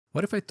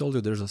What if I told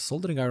you there's a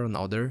soldering iron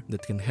out there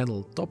that can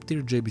handle top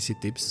tier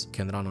JBC tips,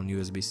 can run on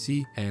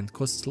USB-C and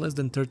costs less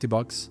than 30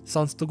 bucks?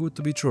 Sounds too good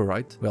to be true,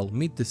 right? Well,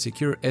 meet the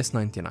Sequre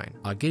S99,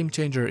 a game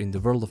changer in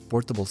the world of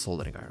portable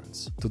soldering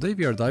irons. Today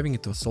we are diving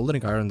into a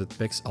soldering iron that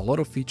packs a lot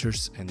of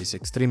features and is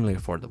extremely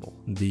affordable.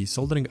 The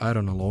soldering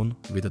iron alone,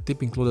 with a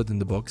tip included in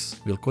the box,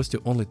 will cost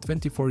you only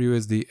 24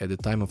 USD at the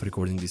time of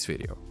recording this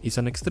video. It's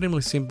an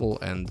extremely simple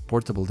and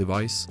portable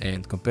device,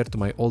 and compared to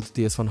my old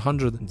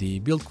TS100, the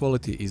build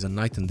quality is a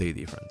night and day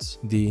difference.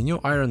 The new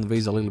iron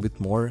weighs a little bit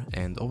more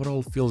and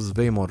overall feels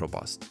way more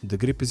robust. The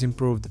grip is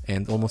improved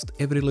and almost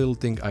every little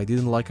thing I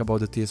didn't like about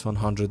the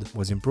TS100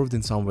 was improved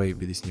in some way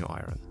with this new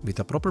iron. With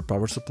a proper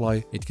power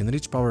supply, it can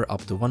reach power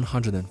up to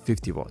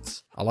 150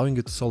 watts, allowing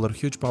you to solder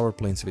huge power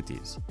planes with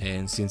ease.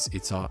 And since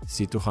it's a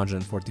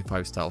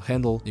C245 style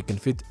handle, you can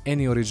fit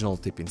any original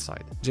tip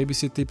inside.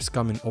 JBC tips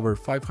come in over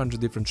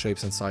 500 different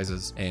shapes and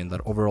sizes and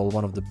are overall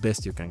one of the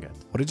best you can get.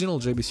 Original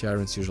JBC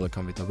irons usually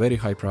come with a very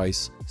high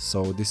price,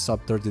 so this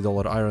sub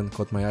 $30 iron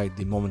caught my eye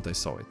the moment I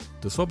saw it.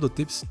 To swap the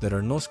tips, there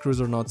are no screws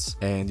or nuts,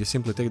 and you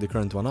simply take the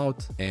current one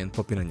out and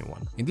pop in a new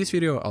one. In this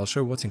video, I'll show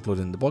you what's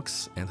included in the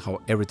box and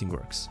how everything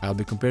works. I'll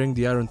be comparing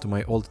the iron to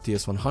my old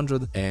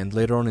TS100, and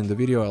later on in the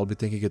video I'll be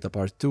taking it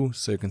apart too,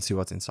 so you can see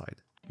what's inside.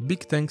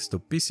 Big thanks to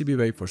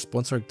PCBWay for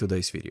sponsoring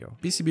today's video.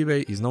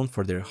 PCBWay is known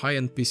for their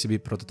high-end PCB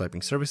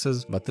prototyping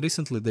services, but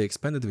recently they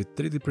expanded with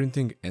 3D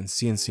printing and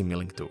CNC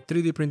milling too.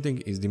 3D printing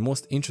is the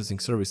most interesting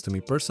service to me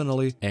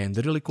personally, and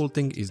the really cool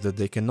thing is that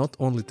they can not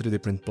only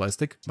 3D print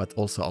plastic, but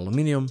also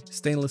aluminum,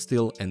 stainless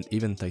steel and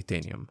even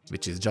titanium,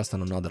 which is just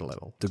on another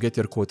level. To get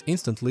your quote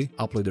instantly,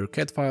 upload your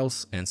CAD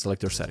files and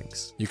select your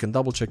settings. You can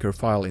double check your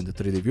file in the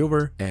 3D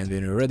viewer, and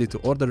when you're ready to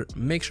order,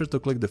 make sure to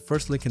click the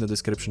first link in the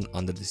description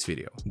under this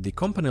video. The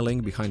company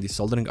link behind the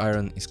soldering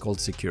iron is called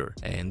Sequre,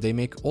 and they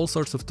make all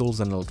sorts of tools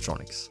and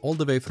electronics, all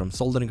the way from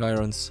soldering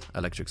irons,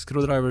 electric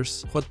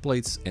screwdrivers, hot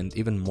plates and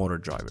even motor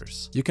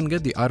drivers. You can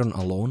get the iron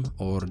alone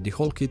or the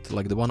whole kit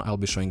like the one I'll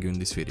be showing you in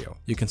this video.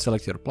 You can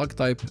select your plug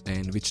type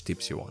and which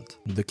tips you want.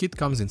 The kit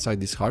comes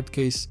inside this hard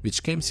case,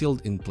 which came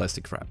sealed in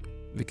plastic wrap.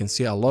 We can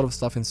see a lot of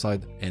stuff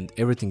inside and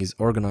everything is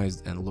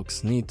organized and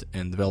looks neat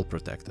and well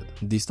protected.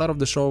 The star of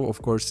the show,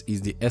 of course,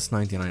 is the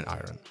S99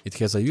 iron. It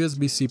has a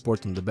USB-C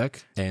port on the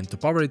back, and to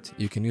power it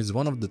you can use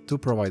one of the two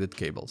provided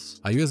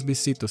cables. A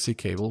USB-C to C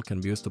cable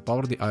can be used to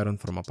power the iron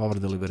from a power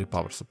delivery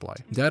power supply.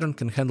 The iron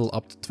can handle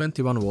up to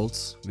 21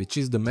 volts, which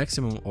is the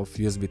maximum of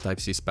USB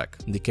Type-C spec.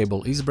 The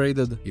cable is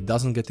braided, it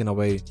doesn't get in a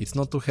way, it's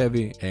not too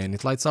heavy, and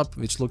it lights up,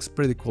 which looks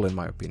pretty cool in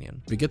my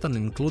opinion. We get an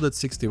included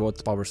 60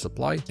 watt power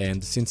supply,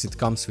 and since it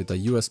comes with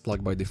a US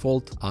plug by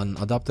default, an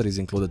adapter is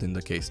included in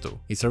the case too.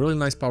 It's a really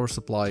nice power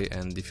supply,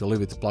 and if you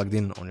leave it plugged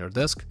in on your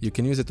desk, you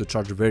can use it to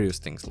charge various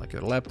things like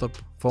your laptop,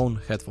 phone,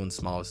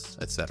 headphones, mouse,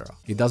 etc.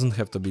 It doesn't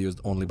have to be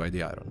used only by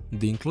the iron.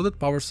 The included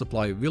power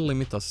supply will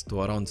limit us to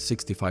around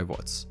 65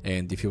 watts,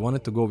 and if you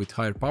wanted to go with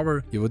higher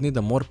power, you would need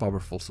a more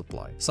powerful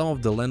supply. Some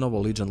of the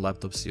Lenovo Legion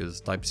laptops use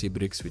Type-C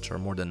bricks which are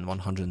more than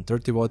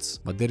 130 watts,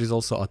 but there is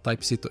also a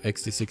Type-C to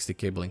XT60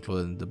 cable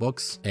included in the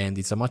box, and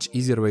it's a much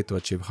easier way to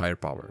achieve higher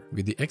power.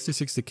 With the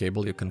XT60 cable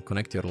you can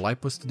connect your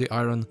LiPos to the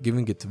iron,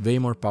 giving it way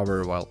more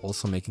power while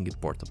also making it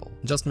portable.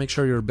 Just make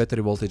sure your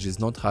battery voltage is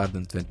not higher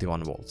than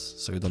 21 volts,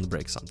 so you don't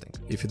break something.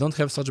 If you don't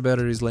have such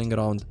batteries laying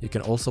around, you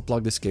can also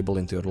plug this cable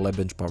into your lab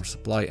bench power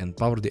supply and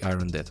power the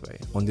iron that way.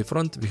 On the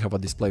front we have a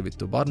display with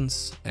two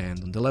buttons,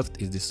 and on the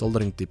left is the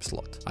soldering tip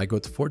slot. I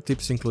got 4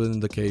 tips included in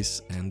the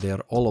case, and they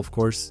are all of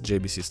course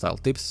JBC style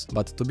tips,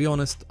 but to be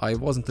honest, I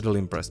wasn't really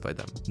impressed by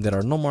them. There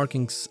are no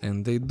markings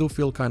and they do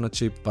feel kinda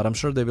cheap, but I'm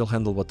sure they will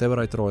handle whatever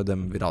I throw at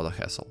them without a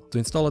hassle. To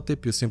install a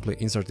tip you simply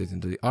insert it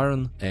into the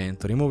iron, and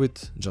to remove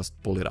it just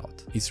pull it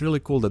out. It's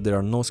really cool that there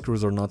are no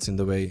screws or nuts in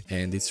the way,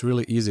 and it's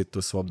really easy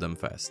to swap them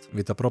fast.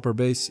 With a proper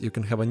base you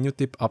can have a new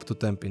tip up to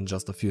temp in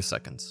just a few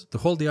seconds. To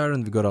hold the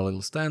iron we got a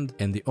little stand,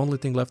 and the only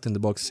thing left in the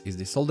box is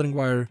the soldering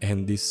wire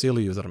and this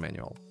silly user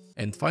manual.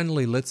 And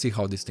finally, let's see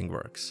how this thing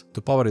works.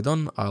 To power it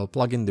on, I'll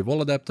plug in the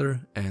wall adapter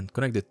and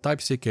connect the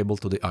Type-C cable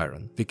to the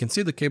iron. We can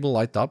see the cable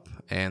light up,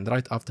 and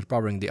right after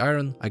powering the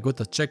iron, I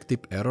got a check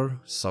tip error,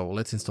 so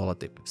let's install a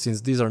tip.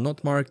 Since these are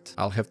not marked,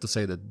 I'll have to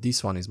say that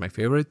this one is my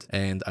favorite,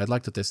 and I'd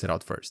like to test it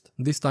out first.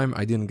 This time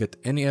I didn't get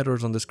any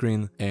errors on the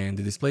screen, and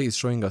the display is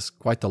showing us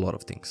quite a lot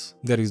of things.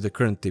 There is the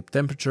current tip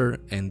temperature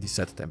and the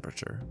set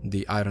temperature.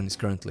 The iron is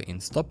currently in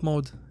stop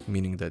mode,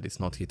 meaning that it's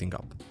not heating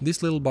up.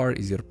 This little bar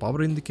is your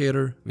power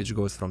indicator, which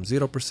goes from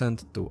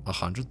 0% to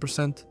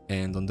 100%,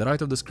 and on the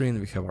right of the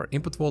screen we have our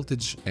input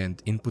voltage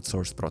and input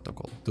source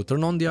protocol. To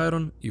turn on the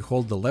iron, you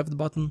hold the left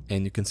button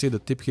and you can see the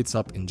tip heats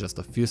up in just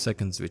a few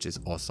seconds, which is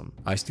awesome.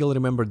 I still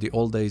remember the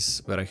old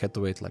days where I had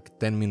to wait like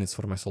 10 minutes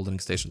for my soldering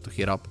station to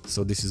heat up,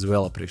 so this is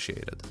well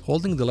appreciated.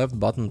 Holding the left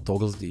button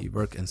toggles the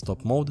work and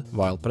stop mode,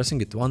 while pressing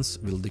it once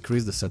will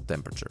decrease the set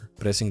temperature.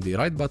 Pressing the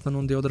right button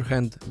on the other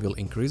hand will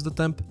increase the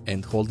temp,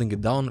 and holding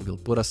it down will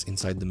put us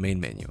inside the main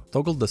menu.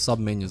 Toggle the sub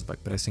menus by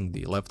pressing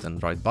the left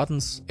and right 5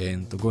 buttons,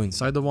 and to go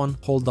inside the one,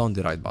 hold down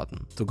the right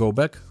button. To go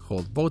back,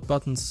 hold both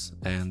buttons,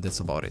 and that's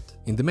about it.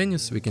 In the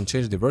menus, we can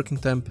change the working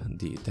temp,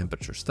 the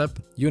temperature step,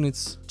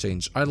 units,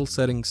 change idle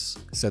settings,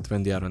 set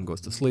when the iron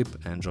goes to sleep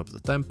and drops the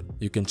temp.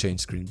 You can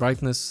change screen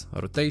brightness,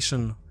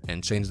 rotation,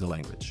 and change the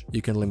language.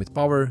 You can limit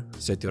power,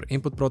 set your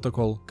input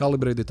protocol,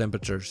 calibrate the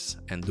temperatures,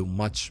 and do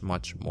much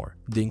more.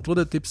 The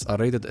included tips are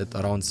rated at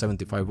around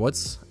 75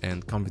 watts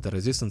and come with a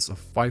resistance of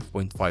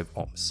 5.5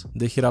 ohms.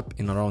 They heat up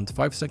in around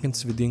 5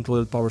 seconds with the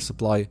included power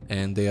supply,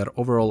 and they are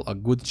overall a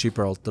good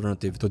cheaper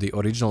alternative to the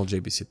original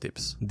JBC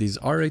tips. These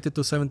are rated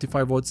to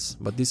 75 watts,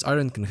 but this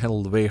iron can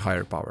handle way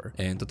higher power,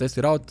 and to test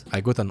it out,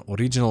 I got an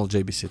original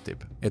JBC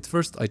tip. At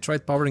first I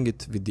tried powering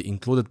it with the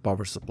included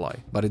power supply,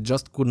 but it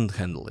just couldn't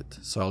handle it,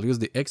 so I'll use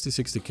the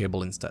XT60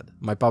 cable instead.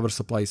 My power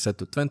supply is set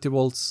to 20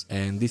 volts,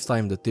 and this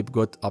time the tip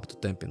got up to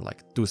temp in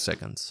like 2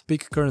 seconds.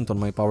 Peak current on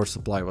my power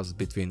supply was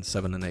between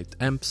 7 and 8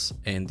 amps,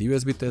 and the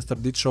USB tester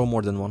did show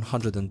more than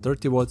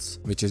 130 watts,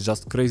 which is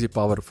just crazy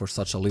power for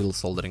such a little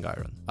soldering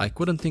iron. I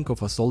couldn't think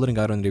of a soldering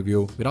iron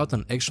review without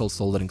an actual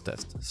soldering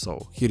test,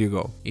 so here you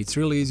go. It's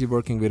really easy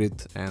working with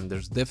it, and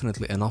there's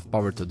definitely enough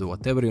power to do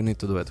whatever you need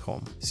to do at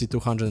home.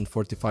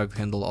 C245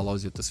 handle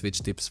allows you to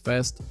switch tips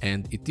fast,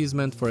 and it is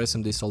meant for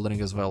SMD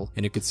soldering as well,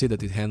 and you can see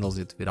that it handles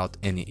it without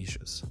any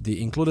issues.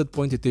 The included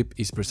pointy tip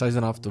is precise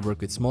enough to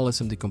work with small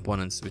SMD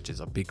components, which is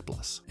a big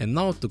plus. And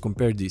now to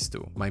compare these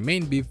two. My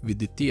main beef with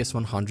the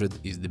TS100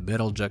 is the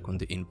barrel jack on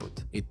the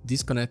input. It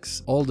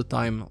disconnects all the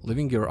time,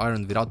 leaving your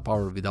iron without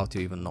power without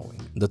you even knowing.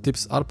 The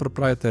tips are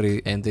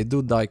proprietary and they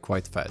do die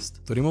quite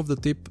fast. To remove the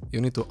tip, you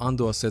need to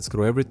undo a set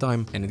screw every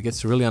time, and it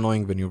gets really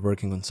annoying when you're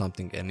working on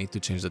something and need to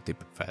change the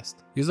tip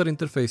fast. User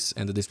interface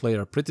and the display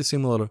are pretty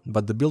similar,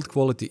 but the build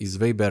quality is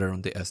way better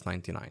on the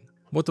S99.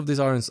 Both of these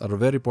irons are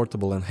very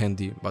portable and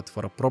handy, but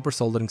for a proper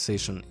soldering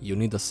station, you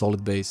need a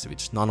solid base,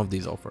 which none of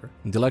these offer.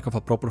 The lack of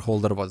a proper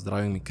holder was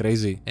driving me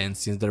crazy, and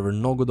since there were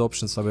no good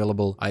options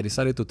available, I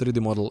decided to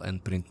 3D model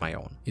and print my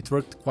own. It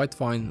worked quite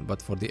fine,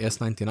 but for the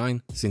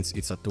S99, since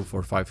it's a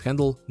 245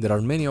 handle, there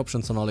are many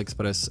options on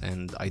AliExpress,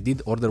 and I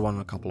did order one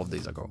a couple of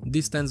days ago.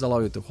 These stands allow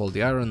you to hold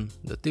the iron,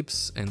 the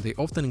tips, and they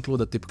often include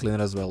a tip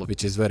cleaner as well,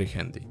 which is very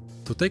handy.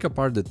 To take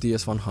apart the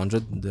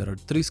TS100, there are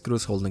 3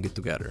 screws holding it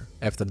together.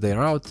 After they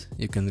are out,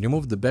 you can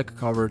remove the back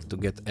cover to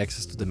get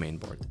access to the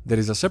mainboard. There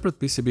is a separate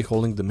PCB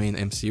holding the main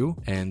MCU,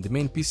 and the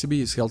main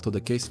PCB is held to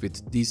the case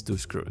with these 2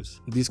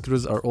 screws. These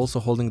screws are also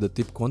holding the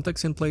tip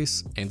contacts in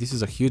place, and this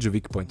is a huge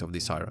weak point of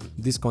this iron.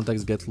 These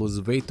contacts get loose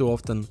way too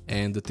often,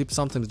 and the tip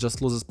sometimes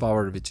just loses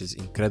power, which is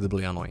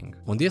incredibly annoying.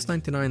 On the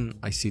S99,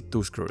 I see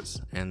 2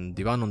 screws, and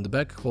the one on the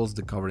back holds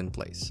the cover in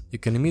place. You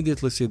can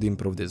immediately see the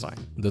improved design.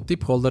 The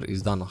tip holder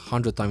is done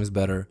 100 times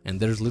better, and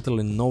there's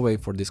literally no way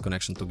for this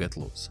connection to get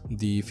loose.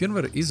 The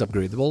firmware is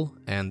upgradable,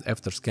 and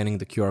after scanning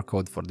the QR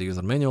code for the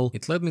user manual,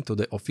 it led me to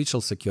the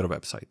official Sequre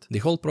website. The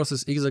whole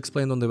process is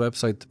explained on the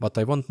website, but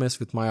I won't mess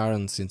with my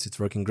iron since it's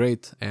working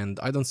great, and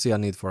I don't see a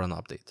need for an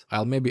update.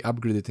 I'll maybe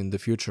upgrade it in the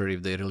future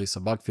if they release a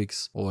bug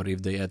fix or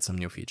if they add some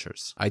new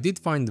features. I did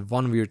find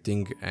one weird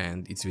thing,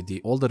 and it's with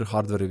the older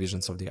hardware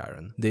revisions of the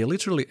iron. They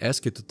literally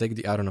ask you to take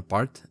the iron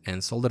apart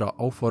and solder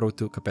a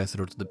 0402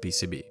 capacitor to the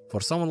PCB.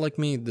 For someone like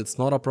me, that's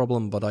not a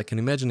problem, but I can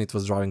imagine it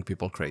was driving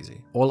people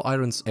crazy. All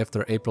irons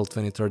after April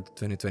 23rd,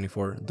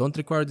 2024 don't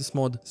require this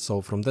mod,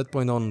 so from that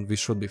point on we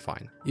should be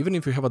fine. Even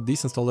if you have a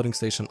decent soldering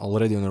station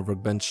already on your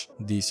workbench,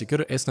 the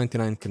Sequre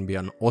S99 can be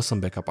an awesome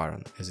backup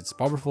iron, as it's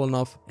powerful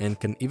enough and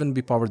can even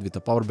be powered with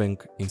a power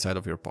bank inside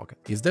of your pocket.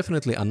 It's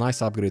definitely a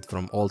nice upgrade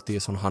from all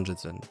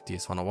TS100s and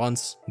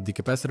TS101s. The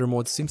capacitor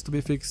mode seems to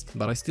be fixed,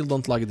 but I still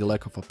don't like the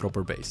lack of a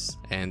proper base.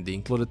 And the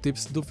included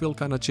tips do feel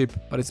kinda cheap,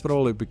 but it's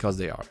probably because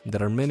they are.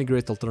 There are many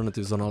great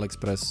alternatives on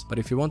AliExpress, but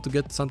if you want to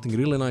get something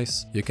really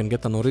nice, you can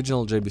get an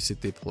original JBC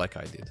tip like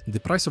I did. The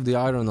price of the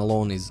iron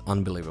alone is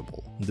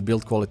unbelievable. The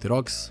build quality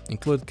rocks,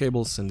 included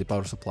cables and the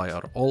power supply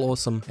are all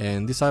awesome,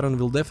 and this iron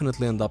will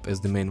definitely end up as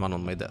the main one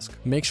on my desk.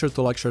 Make sure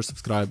to like, share,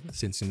 subscribe,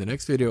 since in the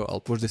next video I'll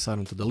push this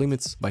iron to the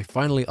limits by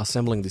finally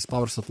assembling this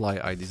power supply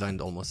I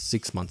designed almost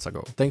 6 months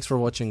ago. Thanks for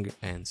watching,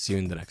 and see you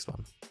in the next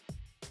one.